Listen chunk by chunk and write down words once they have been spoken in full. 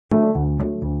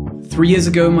3 years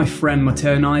ago, my friend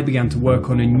Matteo and I began to work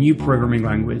on a new programming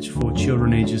language for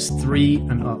children ages 3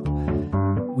 and up.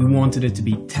 We wanted it to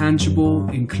be tangible,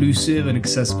 inclusive, and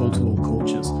accessible to all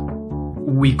cultures.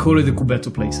 We call it the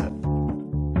Cubetto playset.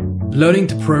 Learning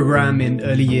to program in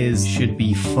early years should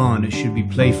be fun, it should be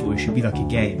playful, it should be like a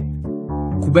game.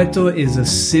 Cubetto is a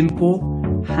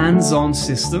simple, hands-on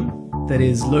system that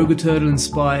is Logo Turtle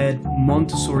inspired,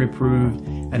 Montessori approved,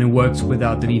 and it works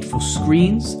without the need for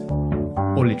screens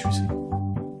or literacy.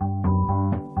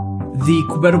 The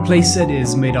Cubetto playset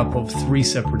is made up of 3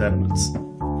 separate elements.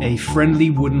 A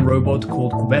friendly wooden robot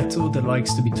called Cubetto that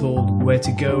likes to be told where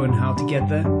to go and how to get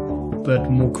there,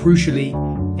 but more crucially,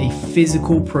 a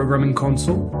physical programming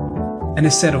console, and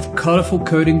a set of colorful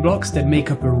coding blocks that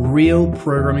make up a real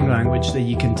programming language that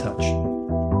you can touch.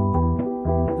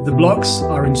 The blocks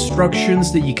are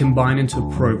instructions that you combine into a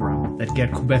program that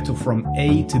get Cubetto from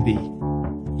A to B.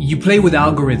 You play with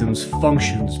algorithms,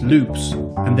 functions, loops,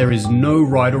 and there is no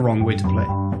right or wrong way to play.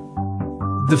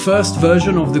 The first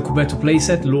version of the Cubetto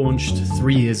playset launched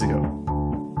 3 years ago,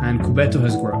 and Cubetto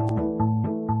has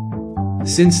grown.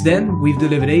 Since then, we've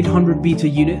delivered 800 beta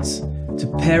units to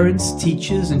parents,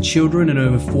 teachers, and children in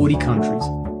over 40 countries.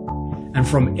 And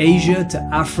from Asia to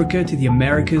Africa to the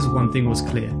Americas, one thing was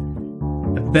clear.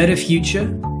 A better future,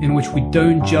 in which we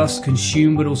don't just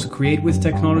consume but also create with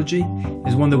technology,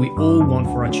 is one that we all want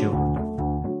for our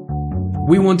children.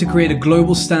 We want to create a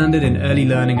global standard in early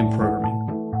learning and programming.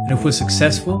 And if we're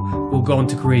successful, we'll go on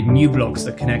to create new blocks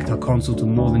that connect our console to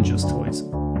more than just toys.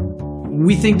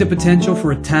 We think the potential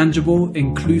for a tangible,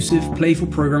 inclusive, playful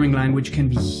programming language can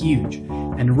be huge.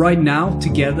 And right now,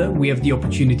 together, we have the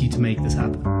opportunity to make this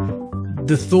happen.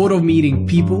 The thought of meeting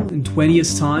people in 20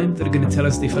 years' time that are going to tell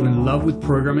us they fell in love with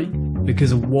programming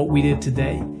because of what we did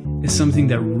today is something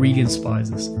that really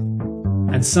inspires us,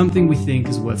 and something we think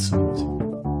is worth supporting.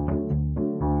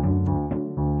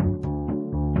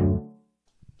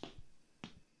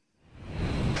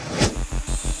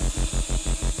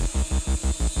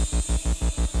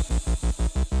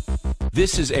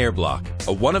 This is Airblock,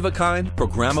 a one-of-a-kind,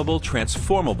 programmable,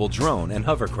 transformable drone and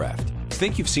hovercraft.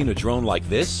 Think you've seen a drone like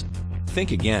this?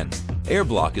 Think again.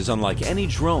 Airblock is unlike any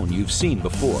drone you've seen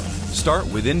before. Start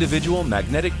with individual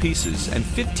magnetic pieces, and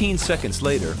 15 seconds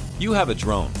later, you have a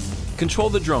drone. Control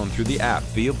the drone through the app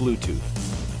via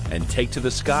Bluetooth and take to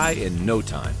the sky in no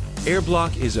time.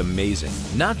 Airblock is amazing,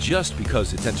 not just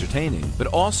because it's entertaining, but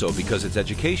also because it's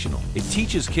educational. It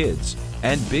teaches kids,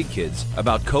 and big kids,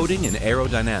 about coding and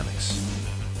aerodynamics.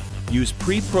 Use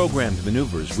pre-programmed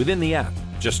maneuvers within the app.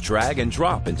 Just drag and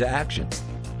drop into action.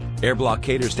 Airblock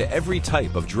caters to every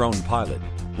type of drone pilot.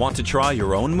 Want to try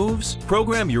your own moves?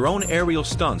 Program your own aerial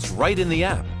stunts right in the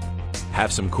app.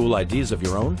 Have some cool ideas of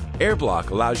your own?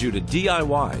 Airblock allows you to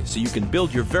DIY so you can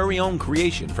build your very own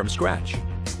creation from scratch.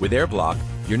 With Airblock,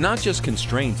 you're not just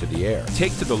constrained to the air.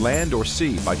 Take to the land or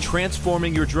sea by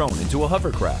transforming your drone into a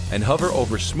hovercraft and hover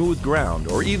over smooth ground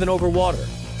or even over water.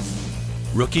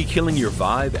 Rookie killing your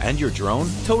vibe and your drone?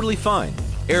 Totally fine.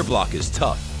 Airblock is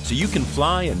tough, so you can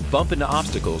fly and bump into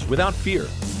obstacles without fear.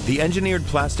 The engineered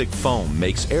plastic foam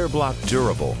makes Airblock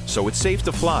durable, so it's safe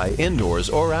to fly indoors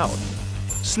or out.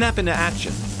 Snap into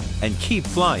action and keep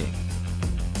flying.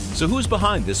 So who's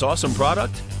behind this awesome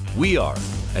product? We are.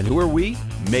 And who are we?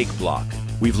 MakeBlock.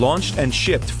 We've launched and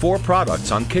shipped 4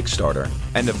 products on Kickstarter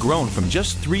and have grown from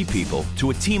just 3 people to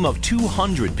a team of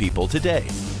 200 people today.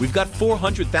 We've got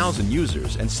 400,000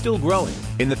 users and still growing.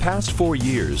 In the past 4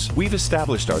 years, we've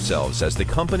established ourselves as the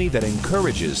company that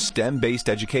encourages STEM-based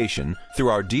education through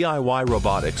our DIY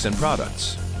robotics and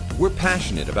products. We're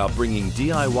passionate about bringing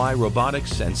DIY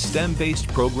robotics and STEM-based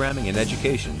programming and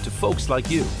education to folks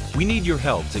like you. We need your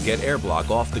help to get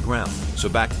Airblock off the ground. So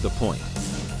back to the point.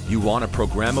 You want a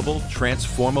programmable,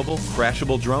 transformable,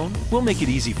 crashable drone? We'll make it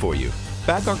easy for you.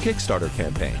 Back our Kickstarter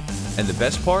campaign. And the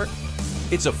best part?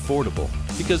 It's affordable.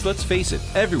 Because let's face it,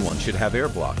 everyone should have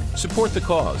Airblock. Support the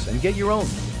cause and get your own.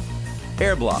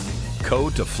 Airblock.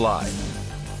 Code to fly.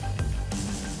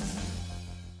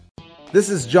 This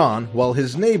is John, while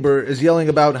his neighbor is yelling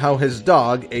about how his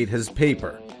dog ate his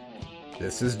paper.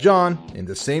 This is John, in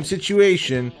the same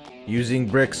situation, using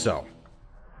Brixo.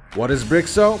 What is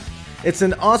Brixo? It's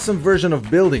an awesome version of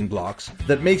building blocks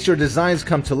that makes your designs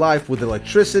come to life with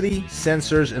electricity,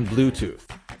 sensors, and Bluetooth.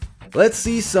 Let's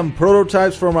see some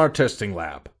prototypes from our testing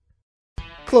lab.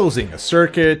 Closing a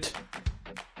circuit.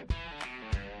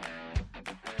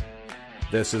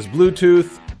 This is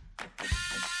Bluetooth.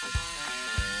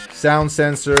 Sound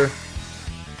sensor.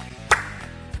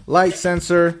 Light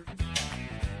sensor.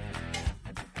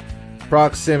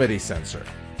 Proximity sensor.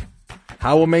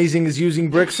 How amazing is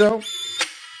using Brixo?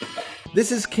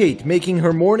 This is Kate making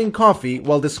her morning coffee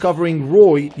while discovering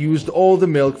Roy used all the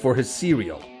milk for his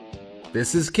cereal.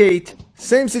 This is Kate,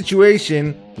 same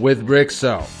situation with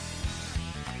Brixo.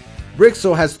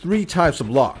 Brixo has 3 types of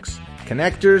blocks: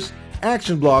 connectors,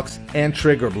 action blocks, and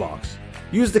trigger blocks.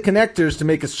 Use the connectors to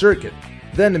make a circuit,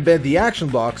 then embed the action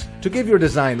blocks to give your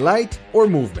design light or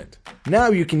movement.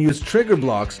 Now you can use trigger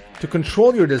blocks to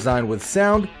control your design with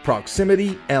sound,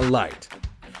 proximity, and light.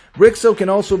 Brixo can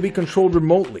also be controlled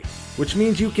remotely, which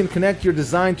means you can connect your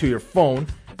design to your phone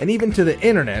and even to the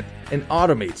internet and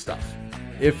automate stuff,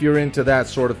 if you're into that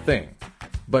sort of thing.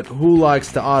 But who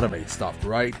likes to automate stuff,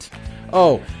 right?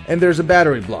 Oh, and there's a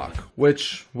battery block,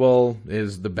 which, well,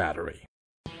 is the battery.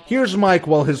 Here's Mike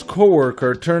while his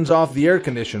coworker turns off the air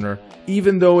conditioner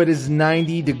even though it is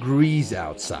 90 degrees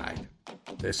outside.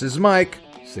 This is Mike,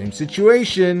 same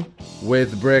situation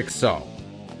with Brixo.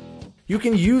 You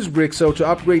can use Brixo to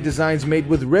upgrade designs made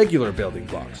with regular building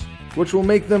blocks, which will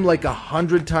make them like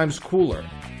 100 times cooler.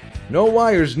 No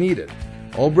wires needed.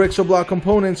 All Brixo block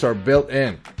components are built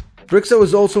in. Brixo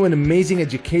is also an amazing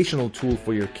educational tool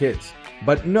for your kids,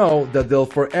 but know that they'll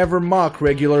forever mock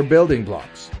regular building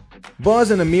blocks.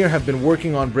 Buzz and Amir have been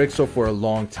working on Brixo for a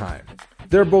long time.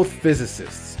 They're both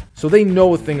physicists, so they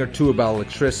know a thing or two about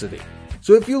electricity.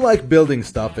 So if you like building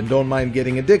stuff and don't mind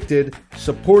getting addicted,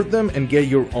 support them and get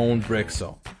your own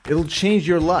Brixo. It'll change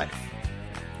your life.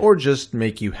 Or just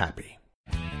make you happy.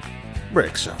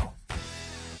 Brixo.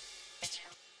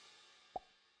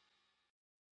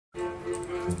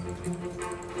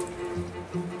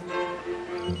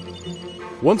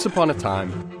 Once upon a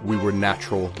time, we were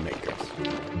natural makers.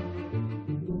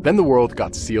 Then the world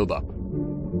got sealed up.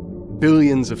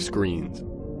 Billions of screens,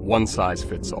 one size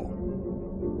fits all.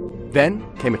 Then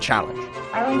came a challenge.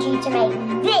 I want you to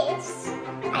make this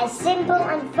as simple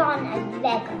and fun as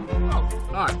Lego. Oh,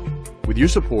 alright. With your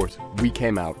support, we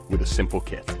came out with a simple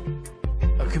kit.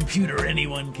 A computer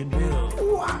anyone can build.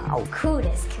 Wow,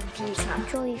 coolest computer.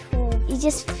 Joyful. You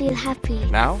just feel happy.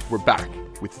 Now we're back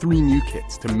with 3 new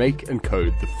kits to make and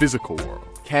code the physical world.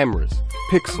 Cameras,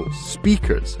 pixels,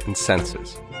 speakers, and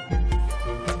sensors.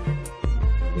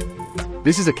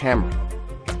 This is a camera.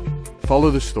 Follow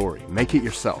the story, make it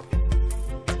yourself.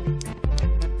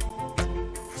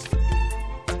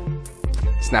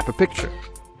 Snap a picture.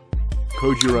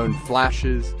 Code your own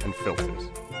flashes and filters.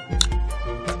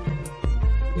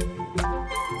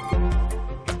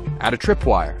 Add a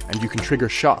tripwire and you can trigger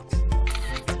shots.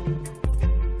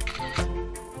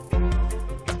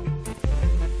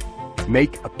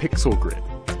 Make a pixel grid.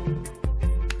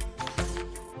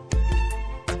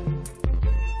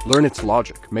 Learn its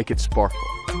logic, make it sparkle.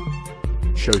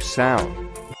 Show sound.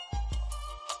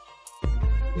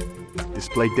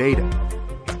 Display data.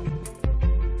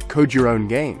 Code your own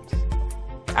games.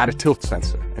 Add a tilt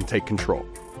sensor and take control.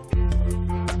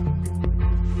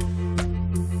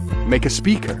 Make a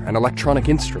speaker, an electronic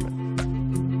instrument.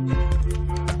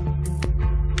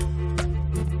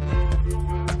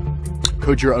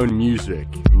 Code your own music,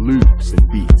 loops, and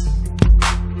beats.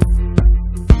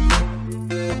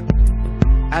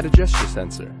 Add a gesture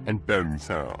sensor and boom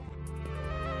sound.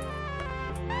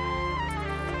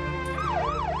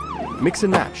 Mix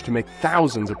and match to make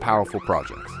thousands of powerful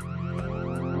projects.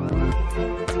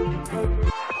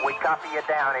 We copy you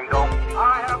down, Eagle.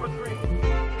 I have a dream.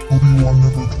 Obi-Wan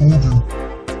never told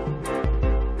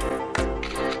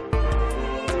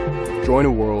you. Join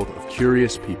a world of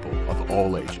curious people of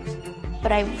all ages.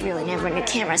 But I really never knew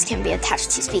cameras can be attached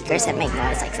to speakers that make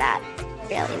noise like that.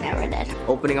 Really never did.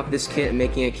 Opening up this kit and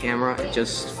making a camera, it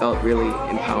just felt really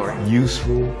empowering.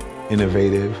 Useful,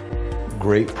 innovative,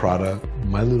 great product.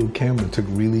 My little camera took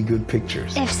really good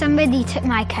pictures. If somebody took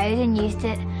my code and used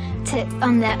it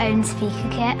on their own speaker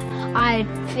kit, I'd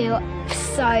feel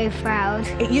so proud.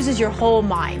 It uses your whole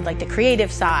mind, like the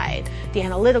creative side, the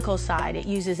analytical side, it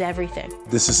uses everything.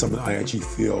 This is something I actually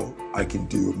feel I can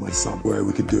do with my son, where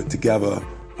we could do it together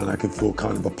and I can feel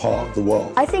kind of a part of the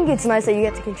world. I think it's nice that you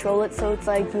get to control it, so it's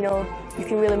like, you know, you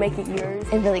can really make it yours.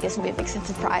 It really gives me a big sense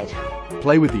of pride.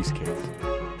 Play with these kids.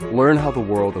 Learn how the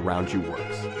world around you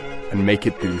works and make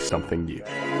it do something new.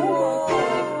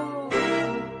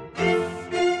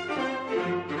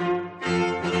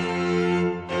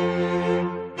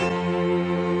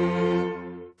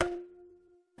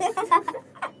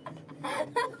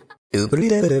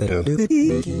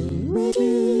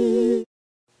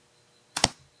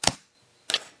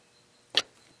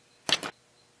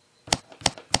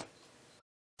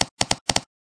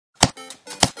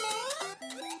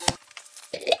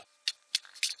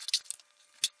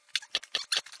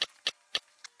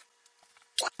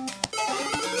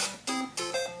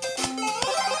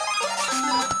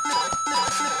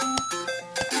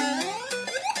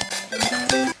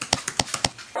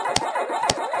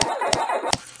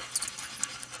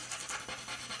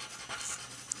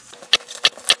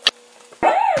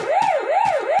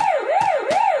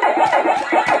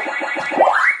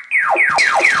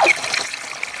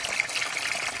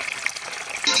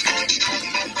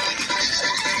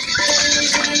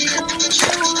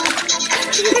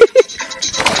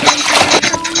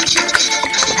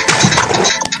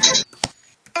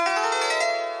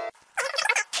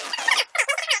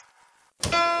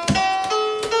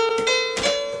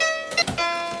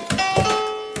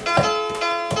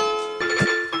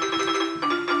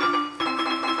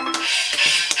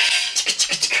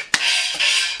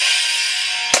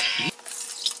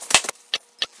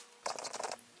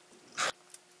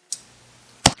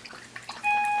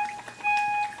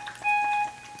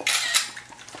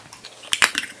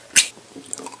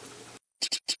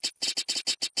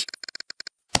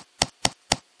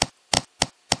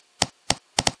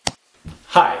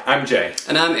 Hi, I'm Jay.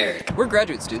 And I'm Eric. We're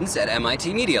graduate students at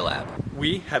MIT Media Lab.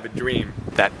 We have a dream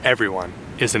that everyone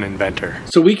is an inventor.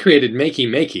 So we created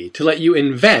MaKey to let you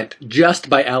invent just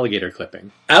by alligator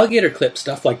clipping. Alligator clip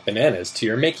stuff like bananas to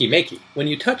your MaKey. When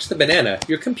you touch the banana,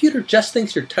 your computer just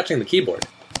thinks you're touching the keyboard.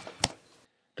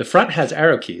 The front has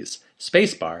arrow keys,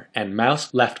 spacebar, and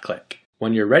mouse left click.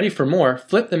 When you're ready for more,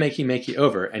 flip the MaKey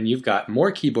over and you've got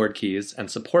more keyboard keys and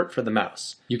support for the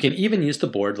mouse. You can even use the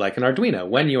board like an Arduino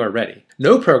when you are ready.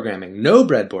 No programming, no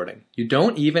breadboarding. You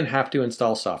don't even have to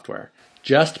install software.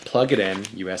 Just plug it in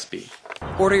USB.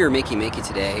 Order your MaKey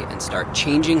today and start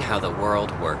changing how the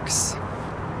world works.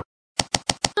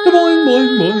 Boing,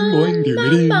 boing, boing,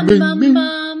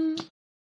 boing,